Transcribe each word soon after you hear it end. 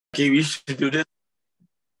Keith, you should do this.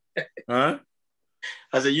 Huh?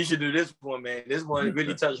 I said, you should do this one, man. This one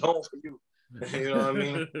really touched home for you. You know what I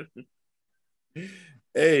mean?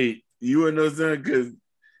 Hey, you would know something because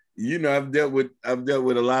I've dealt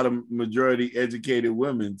with a lot of majority educated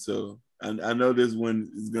women, so I know this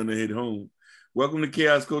one is gonna hit home. Welcome to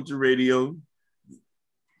Chaos Culture Radio,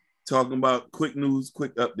 talking about quick news,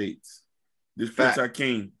 quick updates. This Prince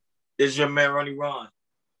Arcane. This is your man Ronnie Ron.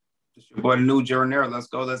 This your boy New Journal. Let's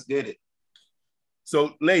go. Let's get it.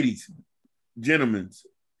 So, ladies, gentlemen,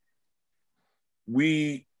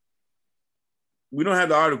 we don't have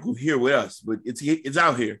the article here with us, but it's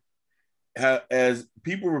out here. As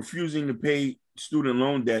people refusing to pay student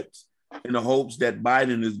loan debts in the hopes that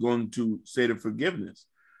Biden is going to say the forgiveness.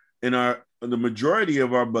 And the majority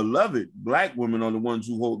of our beloved Black women are the ones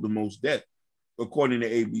who hold the most debt, according to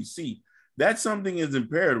ABC. That's something is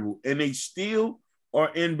imperative, and they still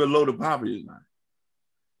are in below the poverty line.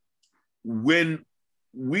 When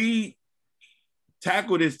we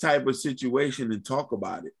tackle this type of situation and talk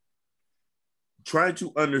about it, trying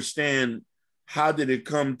to understand how did it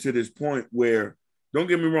come to this point where, don't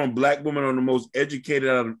get me wrong, Black women are the most educated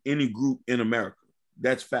out of any group in America.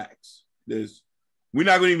 That's facts. There's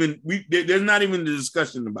not even the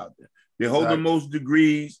discussion about that. They hold the most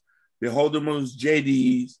degrees, they hold the most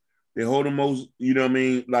JDs, they hold the most, you know what I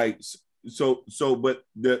mean? Like, but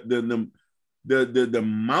the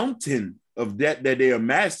mountain of debt that they are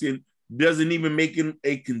amassing doesn't even make them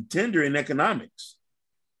a contender in economics.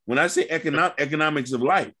 When I say economics of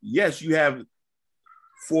life, yes, you have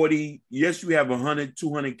 40, yes, you have 100,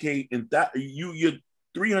 200K, and you're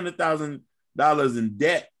 $300,000 in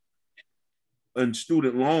debt on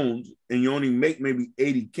student loans, and you only make maybe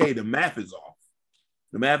 80K. The math is off.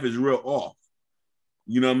 The math is real off.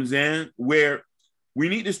 You know what I'm saying? Where we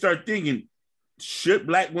need to start thinking, should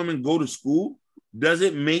Black women go to school? Does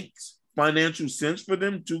it make financial sense for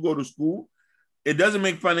them to go to school? It doesn't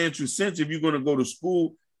make financial sense if you're going to go to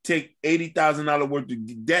school, take $80,000 worth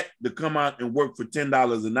of debt to come out and work for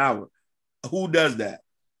 $10 an hour. Who does that?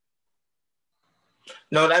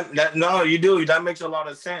 No, no, you do. That makes a lot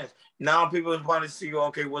of sense. Now people want to see,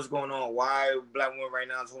 okay, what's going on? Why Black women right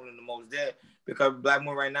now is holding the most debt? Because Black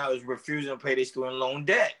women right now is refusing to pay their student loan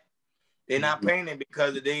debt. They're not paying it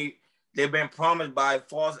because they've been promised by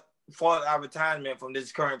false advertisement from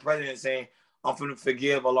this current president saying, I'm going to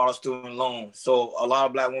forgive a lot of student loans. So a lot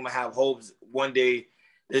of Black women have hopes one day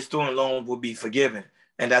their student loan will be forgiven.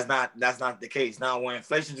 And that's not the case. Now, when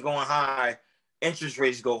inflation is going high, interest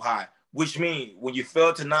rates go high, which means when you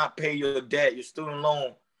fail to not pay your debt, your student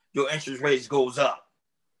loan, your interest rates goes up.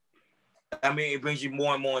 I mean, it brings you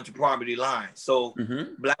more and more into poverty line. So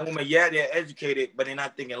Black women, yeah, they're educated, but they're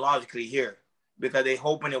not thinking logically here because they're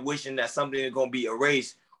hoping and wishing that something is going to be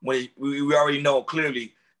erased when we already know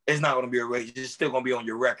clearly it's not going to be erased. It's still going to be on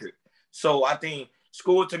your record. So I think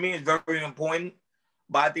school to me is very, very important.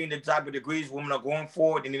 But I think the type of degrees women are going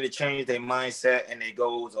for, they need to change their mindset and their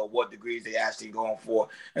goals or what degrees they actually going for,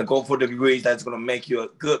 and go for the degrees that's going to make you a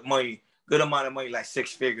good amount of money, like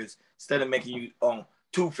 6 figures, instead of making you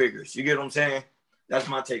 2 figures. You get what I'm saying? That's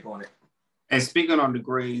my take on it. And speaking on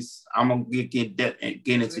degrees, I'm gonna get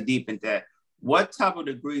into deep in that. What type of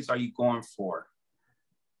degrees are you going for?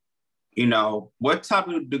 What type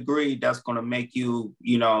of degree that's gonna make you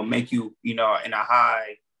in a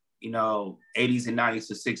high, 80s and 90s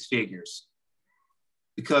to 6 figures?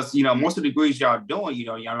 Because most of the degrees y'all doing,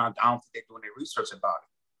 I don't think they're doing their research about it.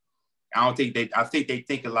 I think they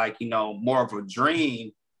think of like, more of a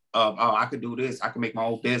dream of, oh, I could do this, I can make my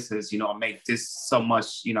own business, make this so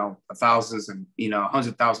much, thousands and,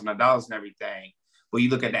 $100,000 and everything. But you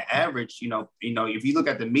look at the average, if you look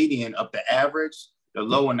at the median of the average, the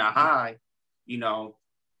low and the high,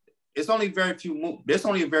 there's only a very few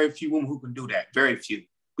women who can do that. Very few.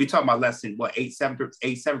 We talking about less than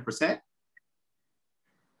 7%.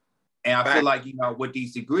 And I feel like, with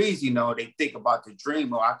these degrees, they think about the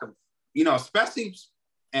dream, or I could, especially,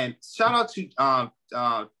 and shout out to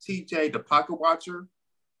TJ, the Pocket Watcher.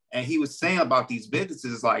 And he was saying about these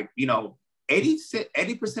businesses, like,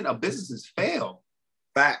 80% of businesses fail.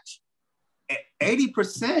 Facts.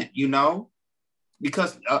 80%,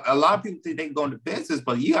 because a lot of people think they can go into business,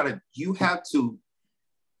 but you have to,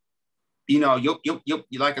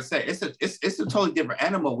 like I said, it's a totally different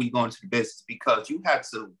animal when you go into the business, because you have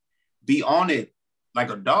to be on it like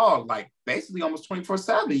a dog, like basically almost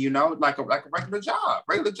 24/7, like a regular job.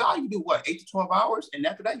 Regular job, you do what, 8 to 12 hours, and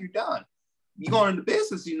after that, you're done. You go into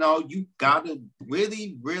business, you got to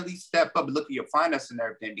really, really step up and look at your finances and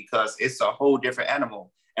everything, because it's a whole different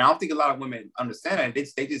animal. And I don't think a lot of women understand that.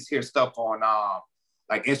 They just hear stuff on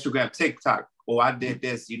like Instagram, TikTok, oh, I did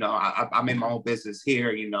this, you know, I made my own business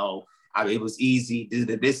here, you know, it was easy,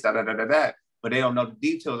 this, that. But they don't know the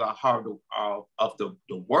details of how of the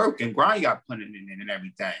work and grind y'all putting in and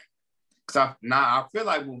everything. Because I feel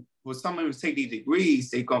like when someone who take these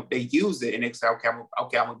degrees, they use it and they say, okay, I'm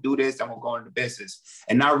gonna do this, I'm gonna go into business,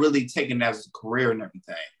 and not really taking it as a career and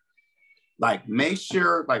everything. Like, make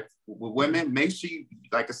sure, like with women, make sure you,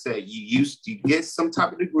 like I said, you get some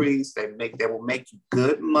type of degrees that will make you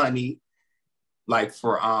good money, like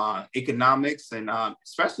for economics and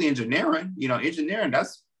especially engineering. You know, engineering,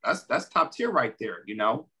 that's top tier right there, you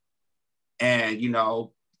know. And you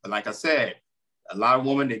know, like I said, a lot of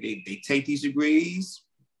women they take these degrees,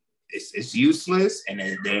 it's useless, and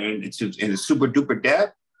they're in a super duper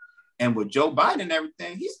debt. And with Joe Biden and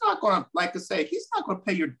everything, he's not gonna, like I say, he's not gonna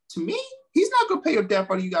pay he's not gonna pay your debt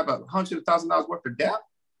for you got about $100,000 worth of debt.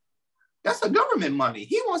 That's a government money.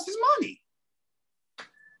 He wants his money.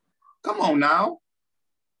 Come on now.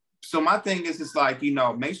 So my thing is, it's like, you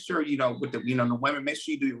know, make sure, you know, with the, you know, the women, make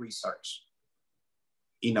sure you do your research.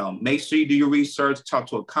 You know, make sure you do your research, talk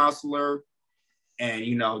to a counselor, and,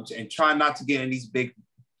 you know, and try not to get in these big,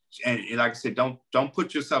 and like I said, don't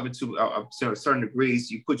put yourself into certain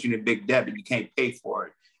degrees. You put you in a big debt and you can't pay for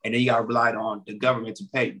it. And then you gotta rely on the government to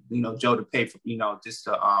pay, you know, Joe to pay for, you know, just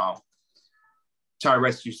to try to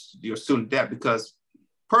rescue your student debt. Because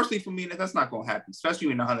personally, for me, that's not gonna happen,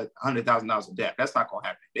 especially in $100,000 of debt. That's not gonna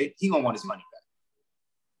happen. He gonna want his money back.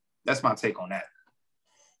 That's my take on that.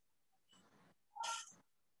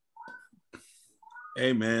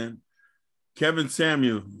 Hey, man. Kevin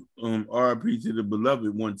Samuel, RIP to the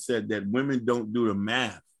beloved, once said that women don't do the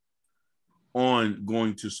math on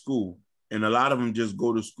going to school. And a lot of them just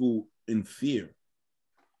go to school in fear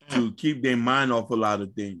to keep their mind off a lot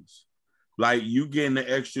of things. Like, you getting an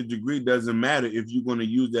extra degree doesn't matter if you're going to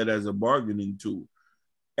use that as a bargaining tool.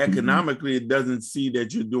 Economically, it doesn't see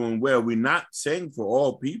that you're doing well. We're not saying for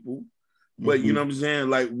all people, but you know what I'm saying?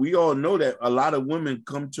 Like, we all know that a lot of women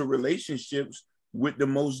come to relationships with the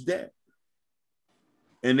most debt.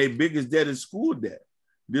 And their biggest debt is school debt.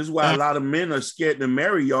 This is why a lot of men are scared to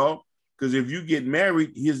marry y'all, because if you get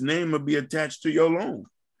married, his name will be attached to your loan.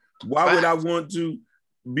 Why would I want to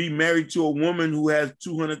be married to a woman who has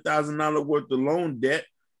 $200,000 worth of loan debt,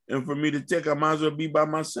 and for me to take, I might as well be by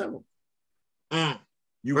myself?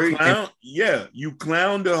 You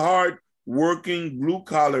clown the hard-working,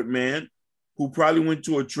 blue-collared man who probably went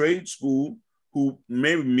to a trade school, who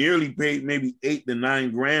maybe merely paid maybe $8 to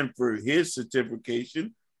 $9 grand for his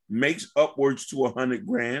certification, makes upwards to $100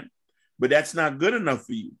 grand, but that's not good enough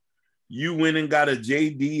for you. You went and got a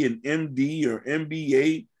JD, an MD, or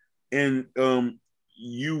MBA, and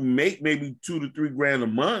you make maybe $2 to $3 grand a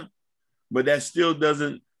month, but that still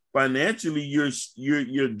doesn't, financially,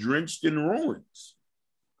 you're drenched in ruins.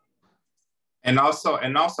 And also, I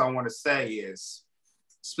want to say is,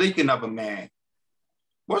 speaking of a man,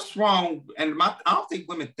 what's wrong? And I don't think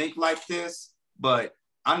women think like this, but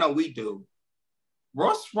I know we do.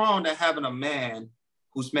 What's wrong to having a man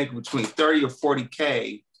who's making between 30 or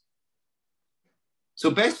 40K?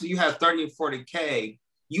 So basically, you have 30 and 40K,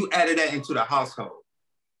 you added that into the household.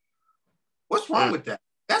 What's wrong with that?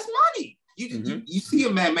 That's money. You see a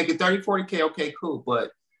man making 30, 40K, okay, cool.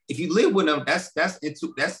 But if you live with him, that's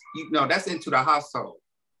into the household.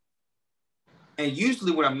 And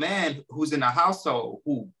usually with a man who's in a household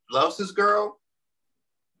who loves his girl,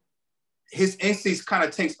 his instincts kind of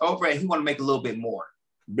takes over and he want to make a little bit more.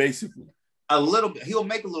 Basically. A little bit. He'll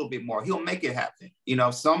make a little bit more. He'll make it happen. You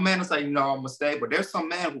know, some men is like, you know, I'm going to stay. But there's some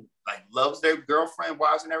men who like loves their girlfriend,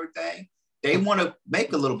 wives and everything. They want to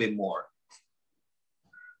make a little bit more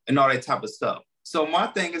and all that type of stuff. So my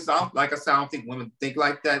thing is, like I said, I don't think women think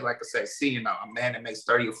like that. Like I said, seeing a man that makes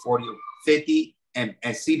 30 or 40 or 50 and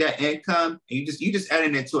see that income, and you just add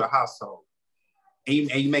it into a household, and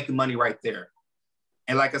you making money right there.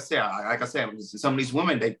 And like I said, some of these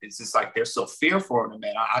women, it's just like they're so fearful of the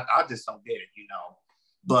man. I just don't get it, you know.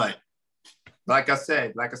 But like I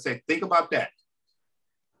said, think about that.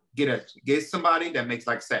 Get somebody that makes,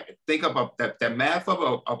 like I said, think about that math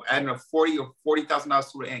of adding a $40,000 or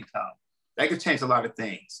 $40,000 to the income. That could change a lot of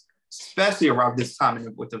things, especially around this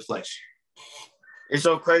time with inflation. It's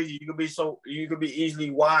so crazy. You could be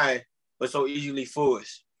easily wise, but so easily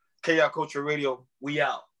foolish. KR Culture Radio, we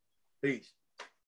out. Peace.